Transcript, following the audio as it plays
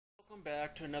Welcome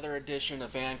back to another edition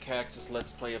of Van Cax's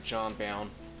Let's Play of Jonbound.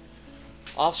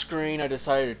 Off screen, I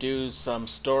decided to do some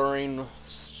store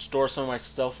some of my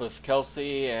stuff with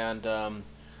Kelsey, and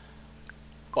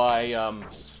buy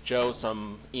Joe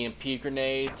some EMP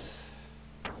grenades,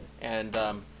 and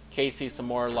Casey some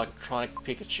more electronic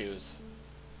Pikachus.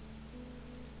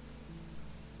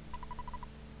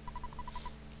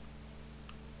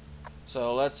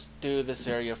 So let's do this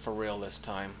area for real this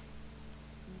time.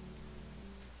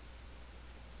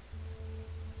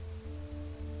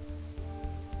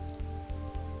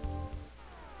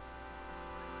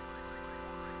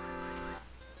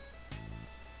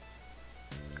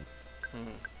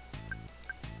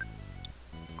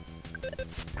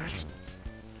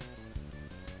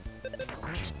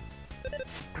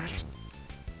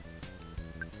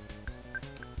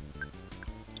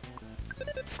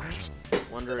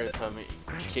 Wonder if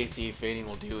Casey evading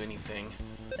will do anything.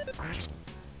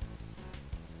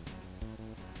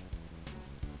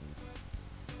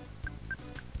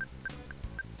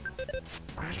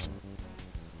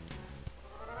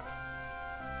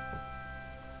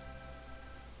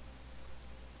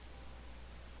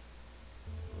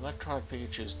 Electronic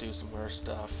Pikachus do some weird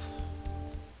stuff.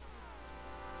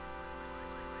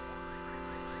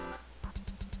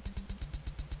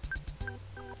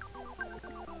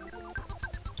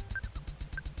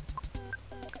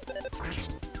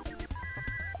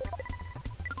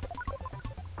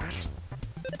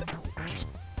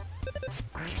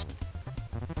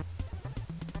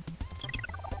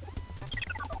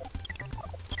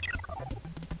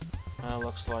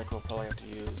 Looks like we'll probably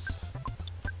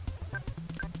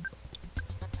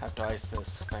have to ice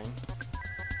this thing.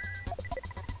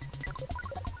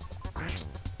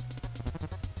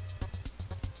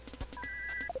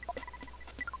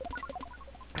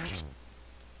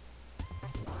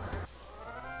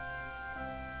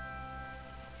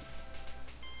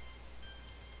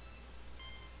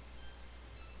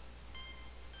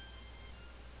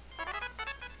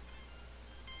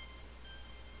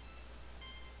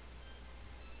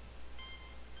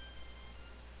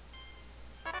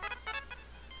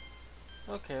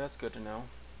 Okay, that's good to know.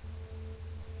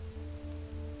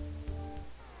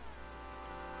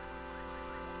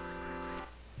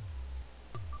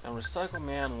 And Recycle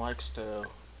Man likes to...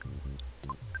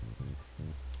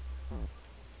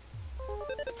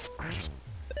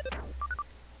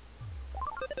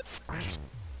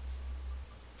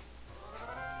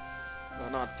 No,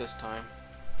 not this time.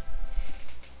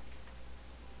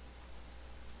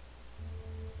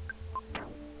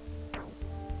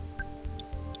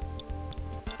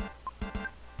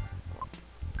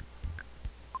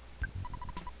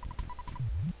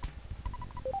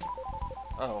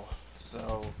 Oh,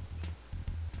 so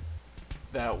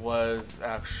that was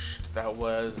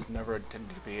never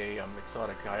intended to be a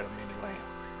exotic item anyway.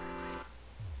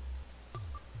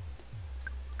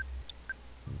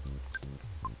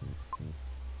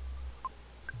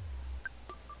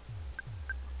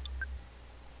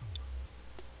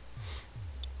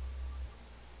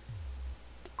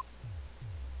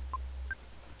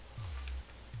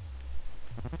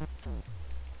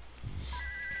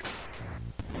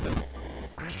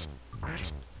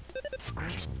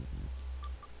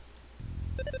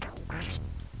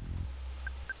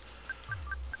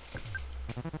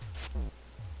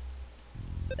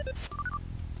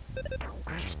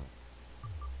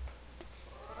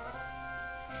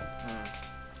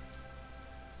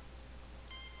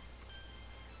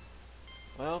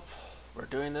 Well, we're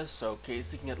doing this so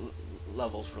Casey can get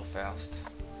levels real fast.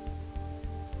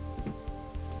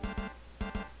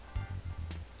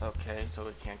 Okay, so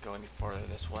we can't go any farther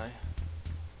this way.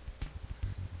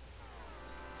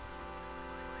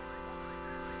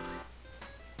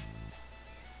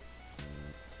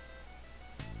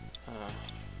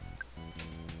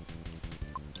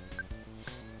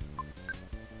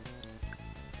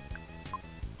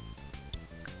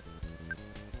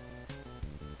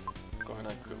 Going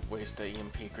to waste a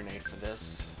EMP grenade for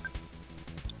this.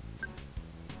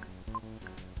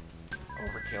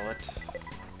 Overkill it.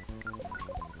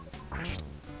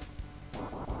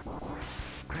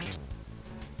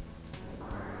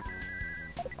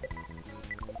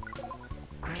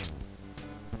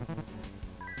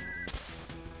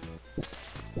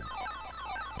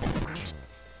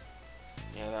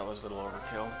 Yeah, that was a little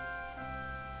overkill.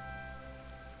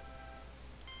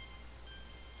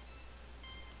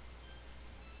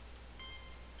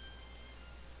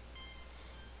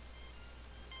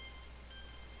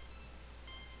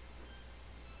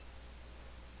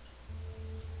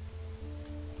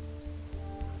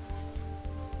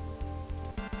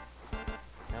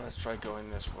 Now let's try going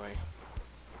this way.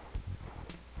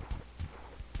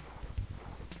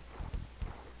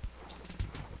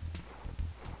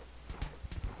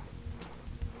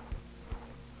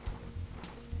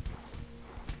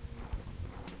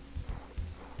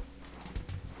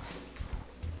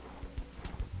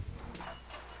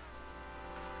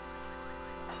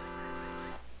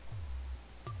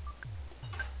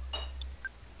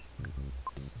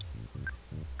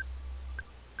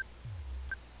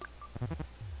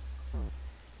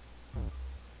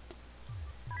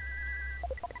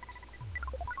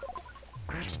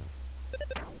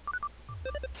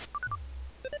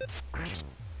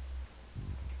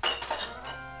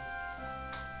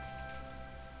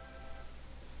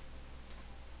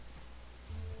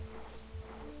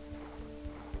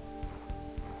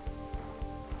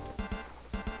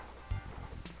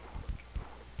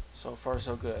 So far,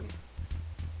 so good.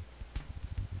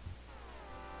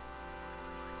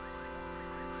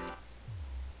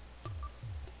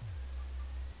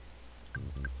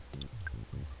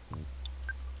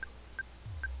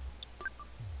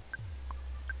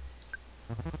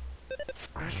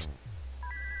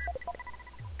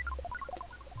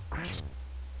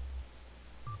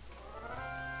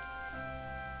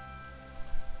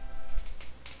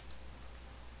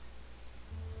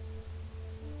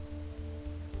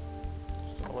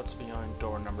 So what's behind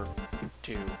door number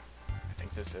 2? I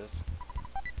think this is.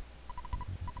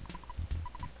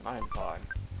 An iron pod.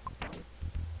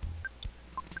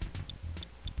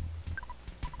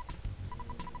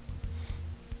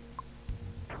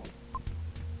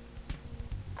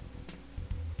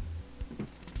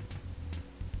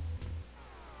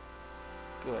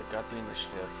 Good, got the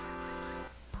initiative.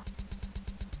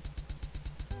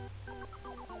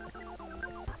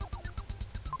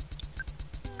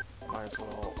 Might as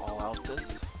well all out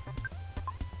this.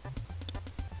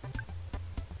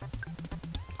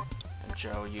 And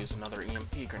Joe use another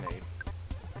EMP grenade.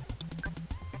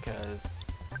 Because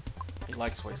he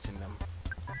likes wasting them.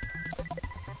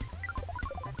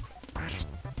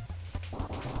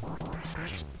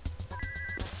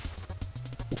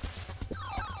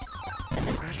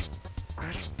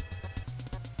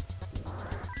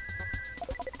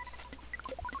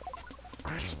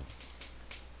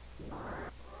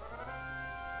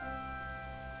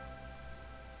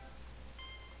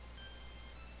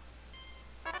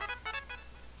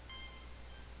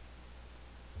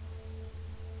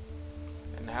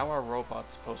 How are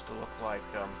robots supposed to look like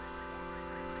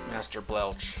Master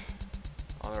Blelch?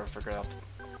 I'll never figure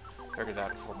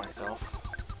that for myself.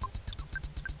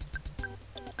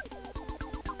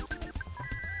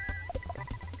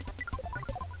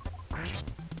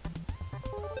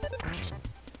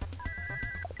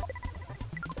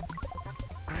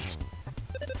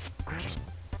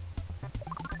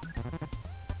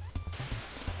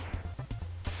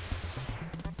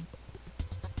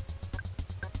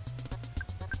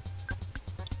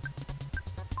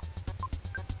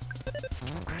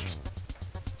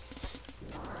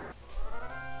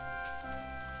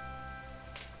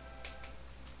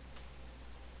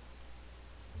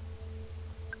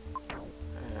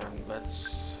 And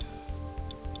let's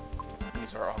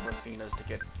use our Aquafinas to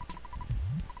get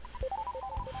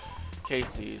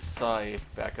Casey's Psy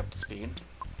back up to speed.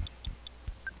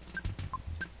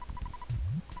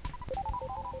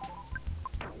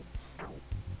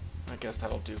 I guess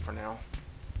that'll do for now.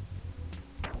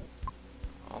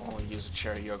 I'll only use a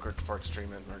cherry yogurt for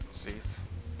extreme emergencies.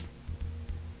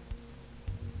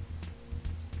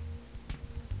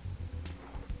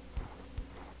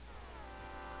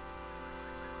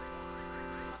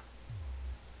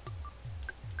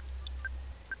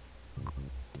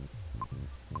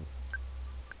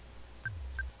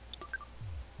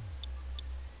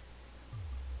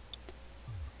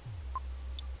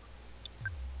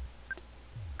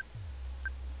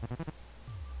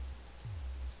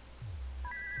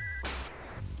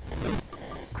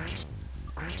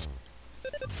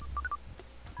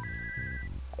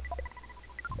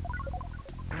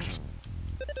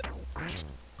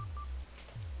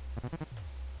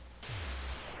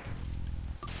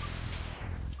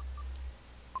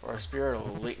 For a spirit of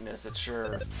eliteness, it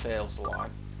sure fails a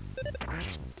lot.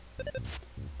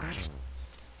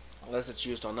 Unless it's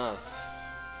used on us.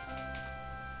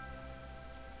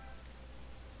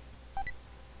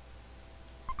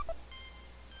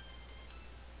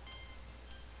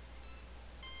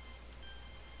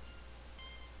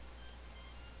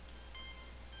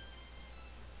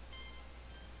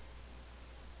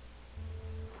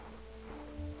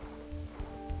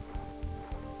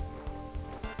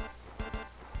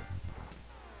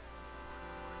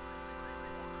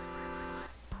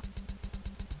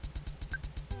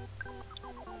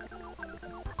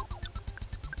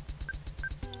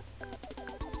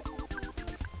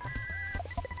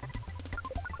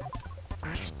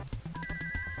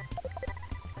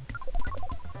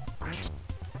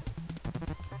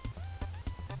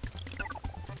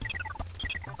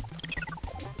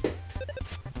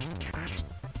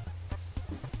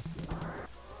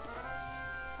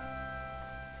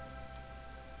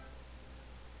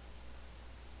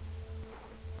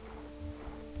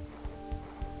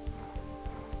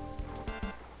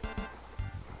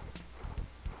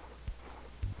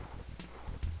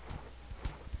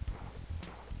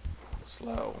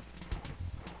 Slow.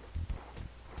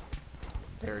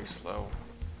 Very slow.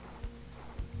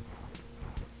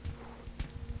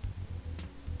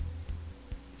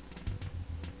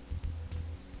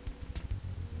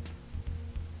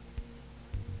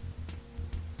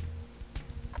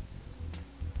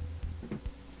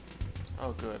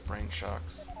 Oh good, brain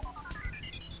shocks.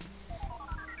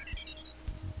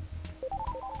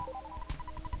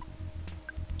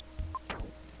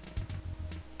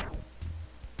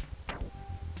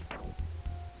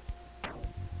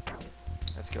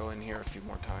 Let's go in here a few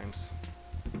more times.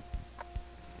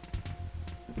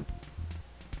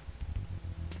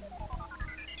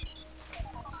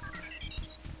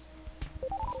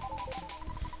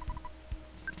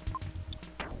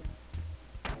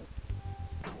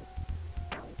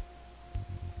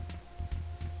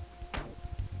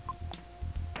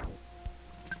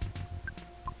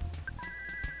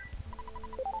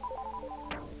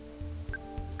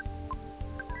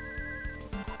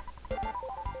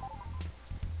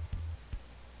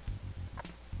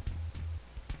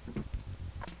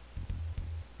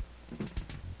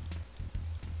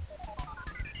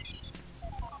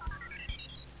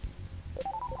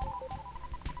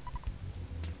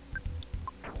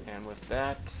 And with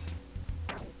that,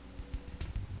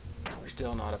 we're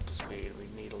still not up to speed. We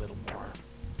need a little more.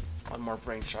 One more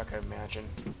brain shock, I imagine.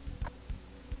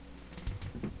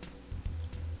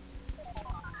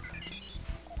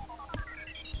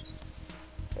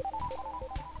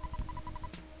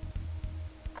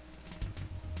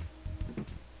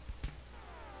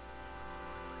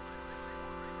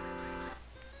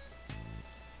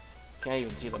 Can't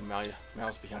even see the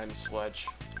mouse behind the sledge.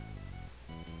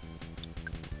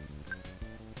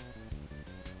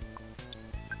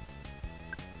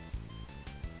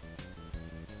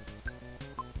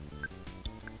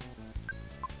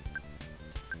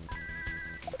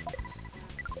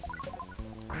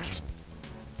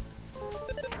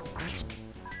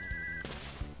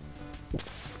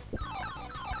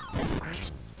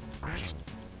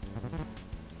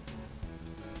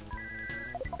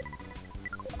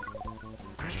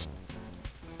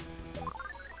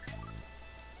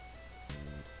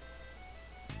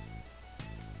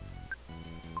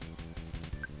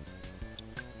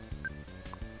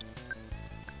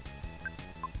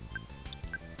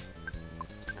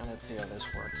 Let's see how this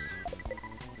works.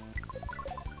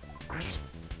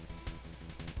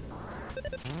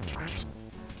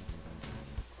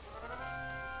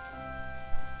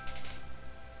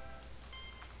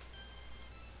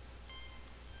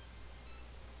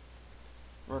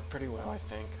 Worked pretty well, I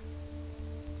think.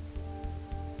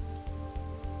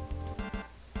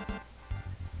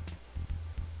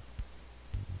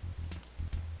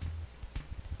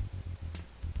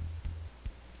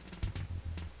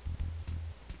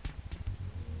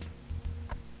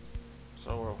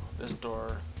 So this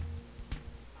door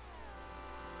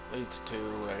leads to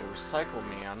a recycle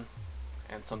man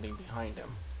and something behind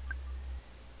him.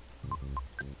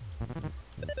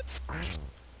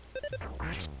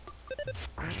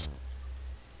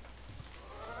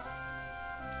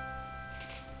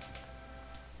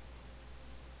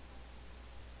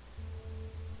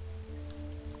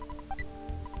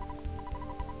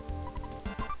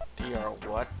 DR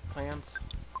what plans?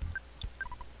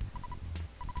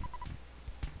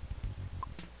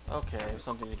 Okay,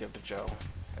 something to give to Joe.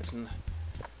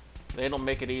 They don't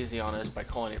make it easy on us by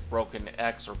calling it broken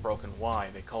X or broken Y.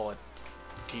 They call it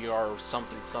TR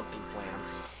something something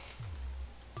plans.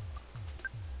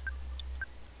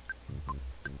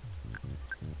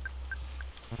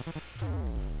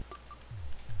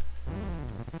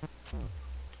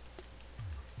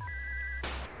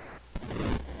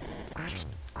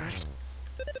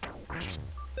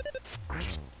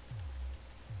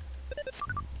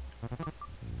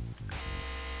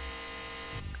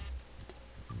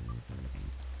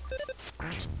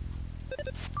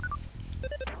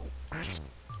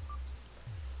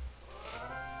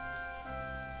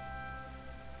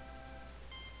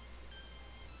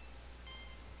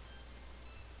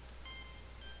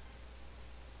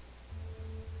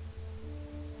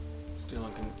 Still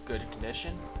in good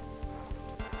condition.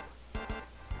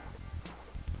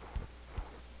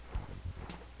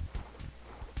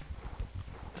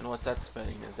 And what's that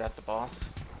spinning? Is that the boss?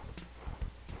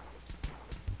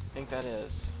 I think that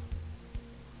is.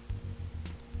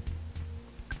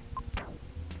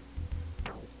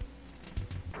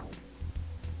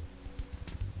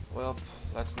 Well,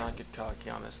 let's not get cocky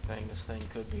on this thing. This thing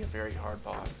could be a very hard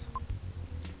boss.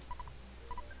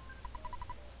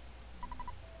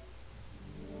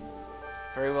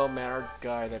 Very well-mannered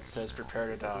guy that says prepare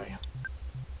to die.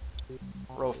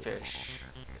 Rowfish.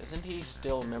 Isn't he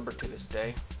still a member to this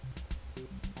day?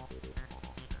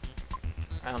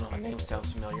 I don't know, the name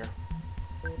sounds familiar.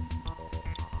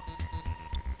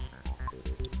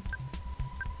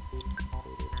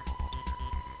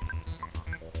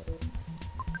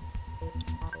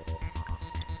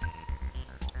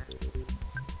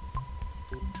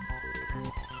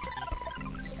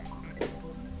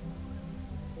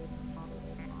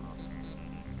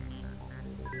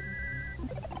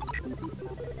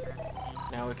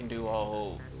 Now we can do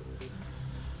all...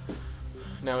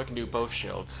 Now we can do both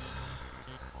shields.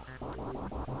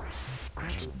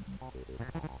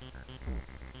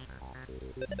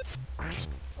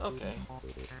 Okay.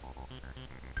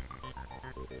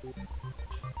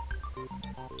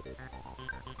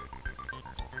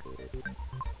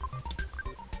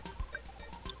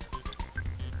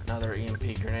 Another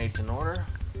EMP grenades in order.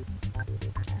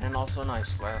 And also an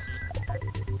ice blast.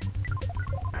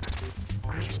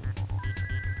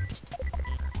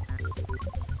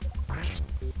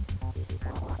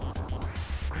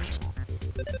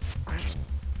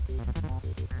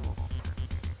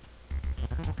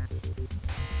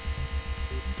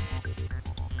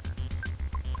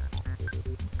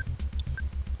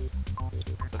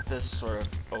 With this sort of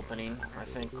opening, I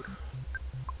think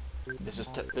this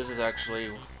is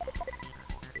actually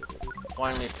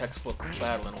finally a textbook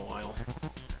battle in a while.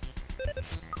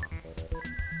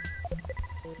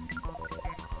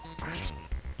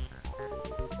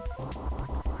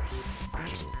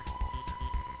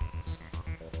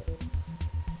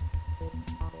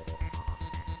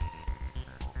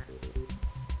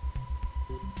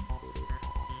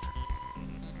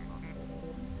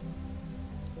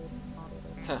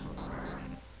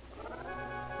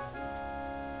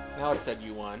 Now it said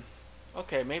you won.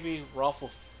 Okay, maybe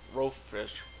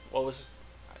Rofish. What was his...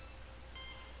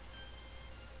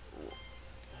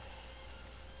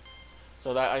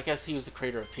 So that, I guess he was the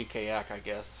creator of PKAC, I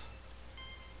guess.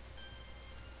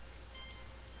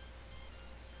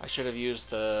 I should have used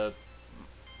the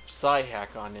Psi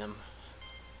hack on him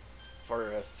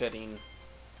for a fitting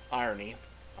irony.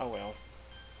 Oh well.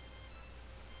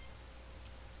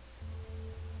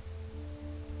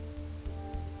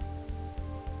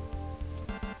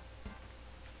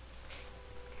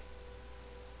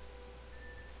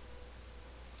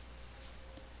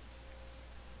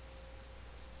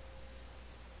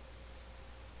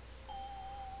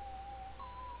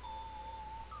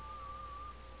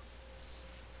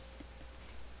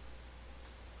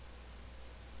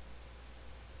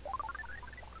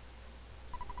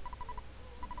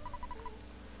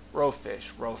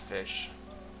 Rofish.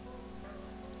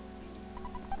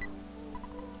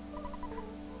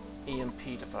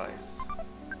 EMP device.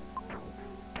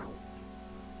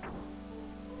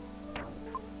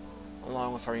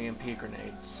 Along with our EMP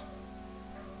grenades.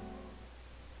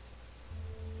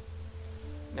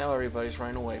 Now everybody's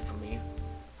running away from me.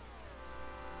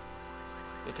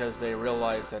 Because they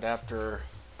realize that after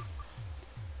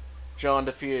Jon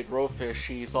defeated Rofish,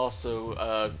 he's also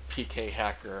a PK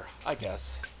hacker, I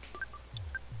guess.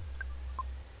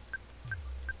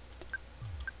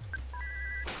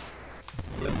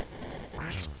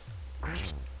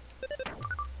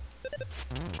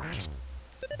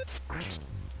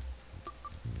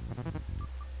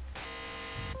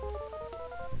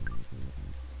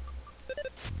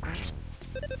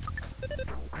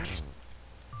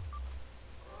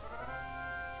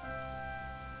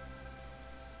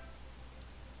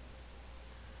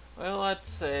 Well, I'd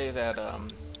say that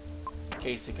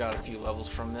Casey got a few levels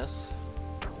from this.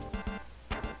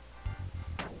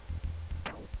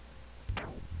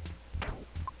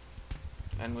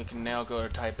 And we can now go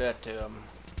to Tibet to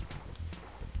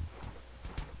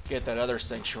get that other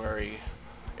sanctuary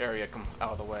area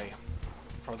out of the way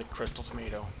for the crystal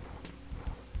tomato.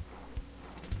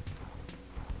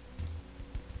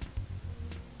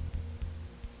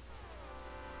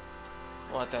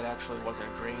 Well, that actually wasn't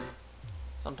green.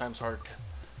 Sometimes hard to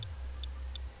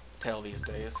tell these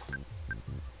days.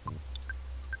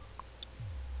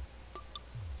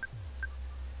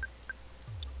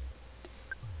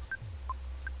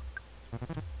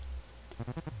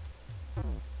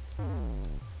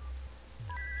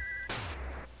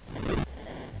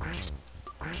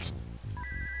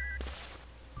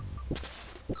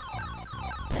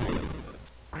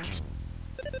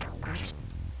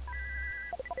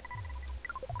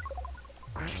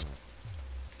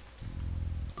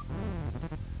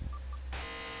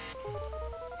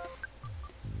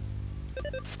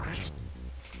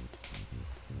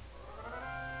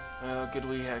 Well,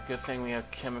 good thing we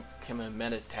have chem and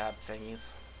meta-tab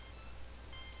thingies.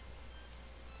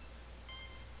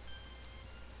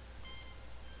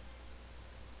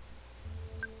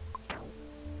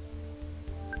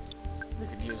 We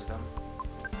could use them.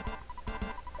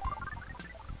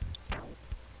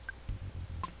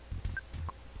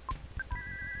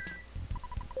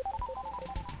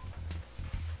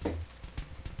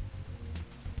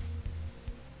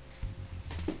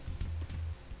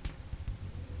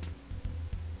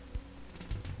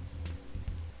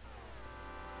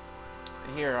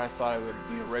 Here I thought it would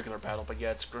be a regular battle, but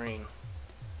yeah, it's green.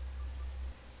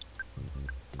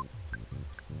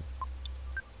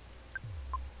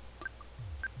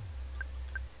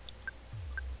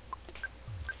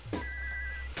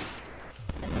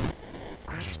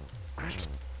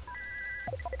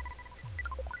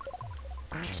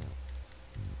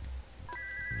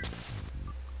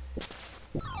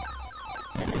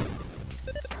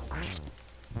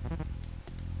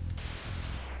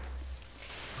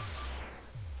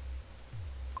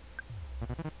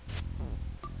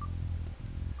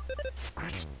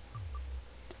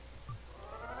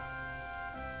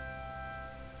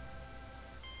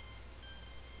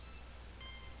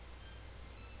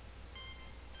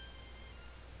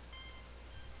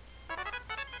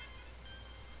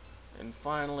 And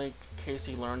finally,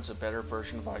 Casey learns a better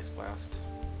version of Ice Blast.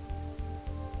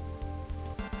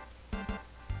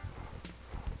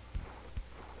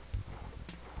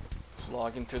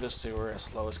 Slogging through the sewer as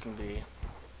slow as can be.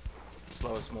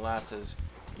 Slow as molasses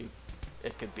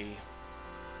it could be.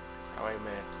 Oh, wait a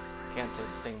minute. Can't say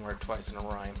the same word twice in a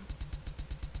rhyme.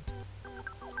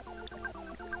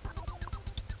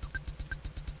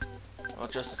 Well,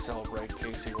 just to celebrate,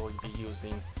 Casey will be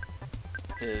using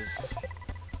his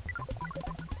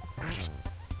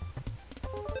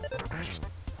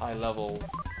high level,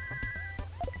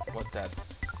 what's that,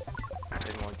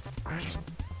 Sigma?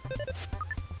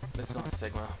 It's not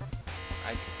Sigma.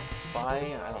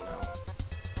 I don't know.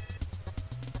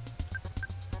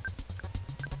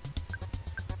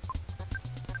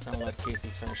 I'll let Casey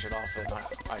finish it off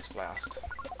at Ice Blast.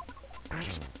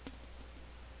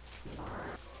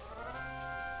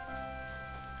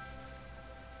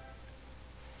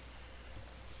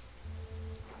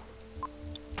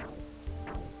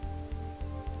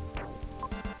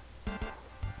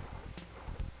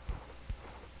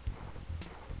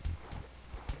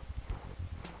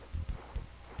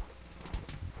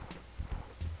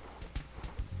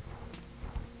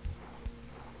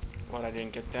 What, I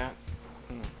didn't get that?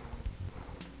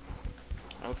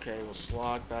 Okay, we'll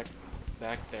slog back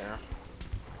there.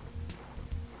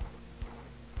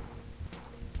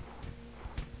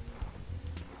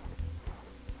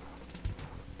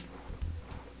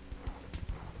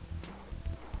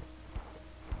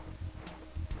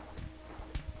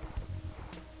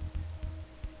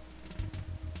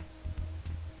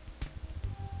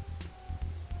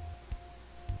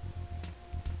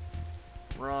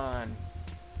 Run.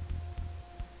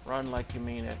 Run like you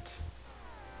mean it.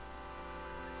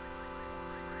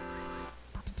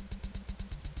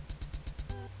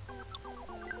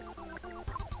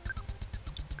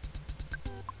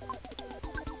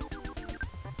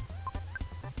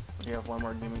 We have one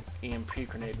more EMP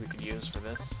grenade we could use for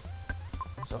this,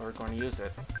 so we're going to use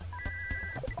it.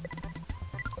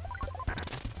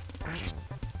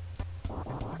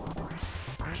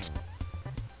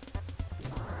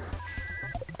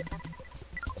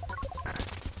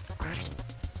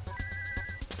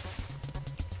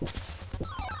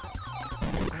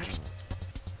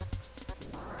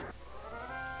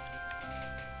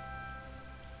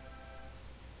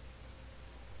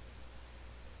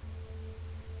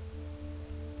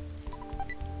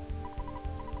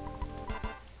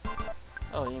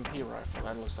 Oh, EMP rifle.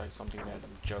 That looks like something that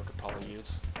Joe could probably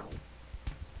use.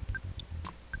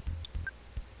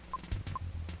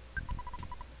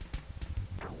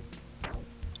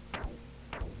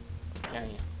 Can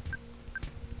you?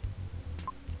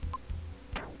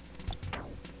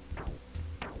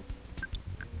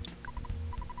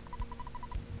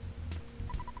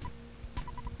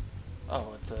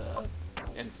 Oh, it's a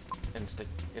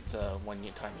it's a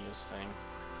one-time use thing.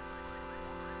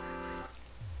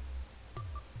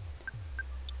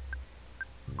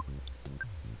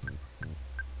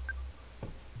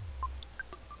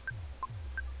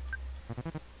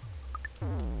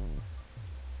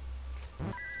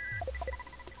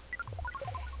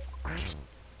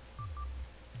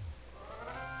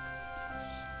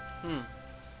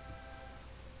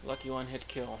 Lucky one-hit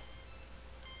kill.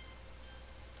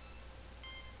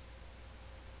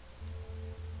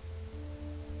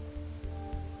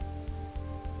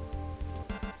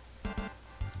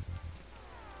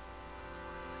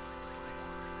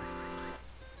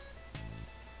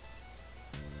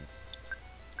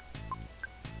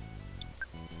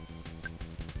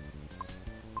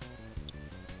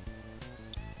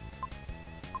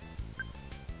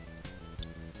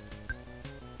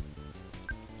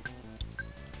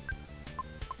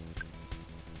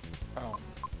 Oh.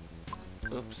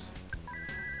 Oops.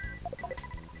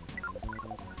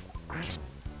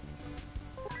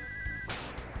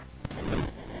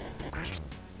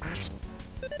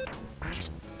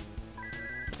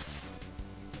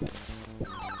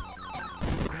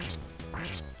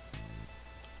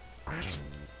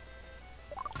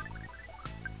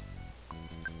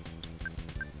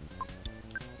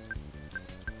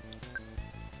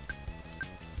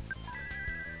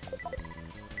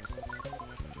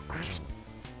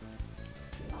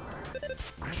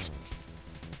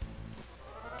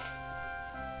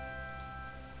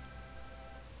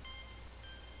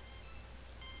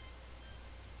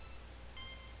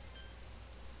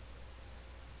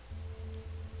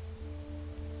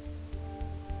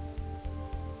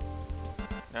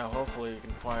 Now hopefully we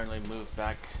can finally move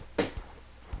back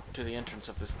to the entrance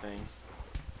of this thing.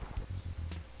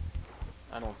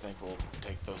 I don't think we'll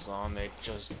take those on. They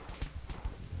just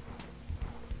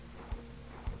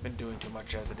been doing too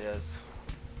much as it is.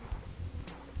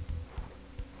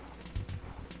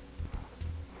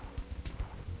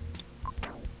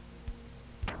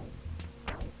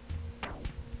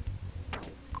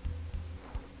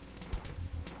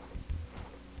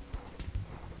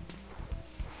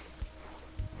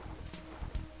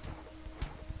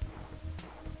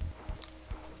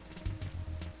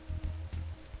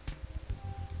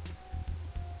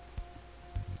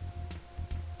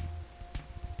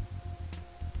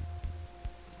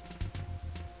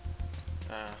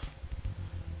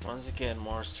 Once again,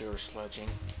 more sewer sludging.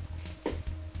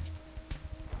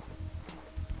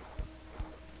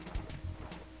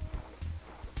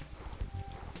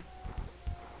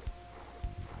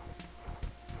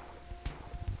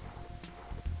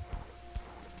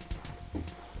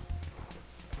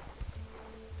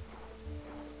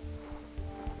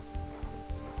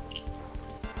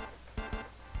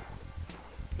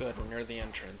 Good, we're near the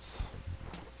entrance.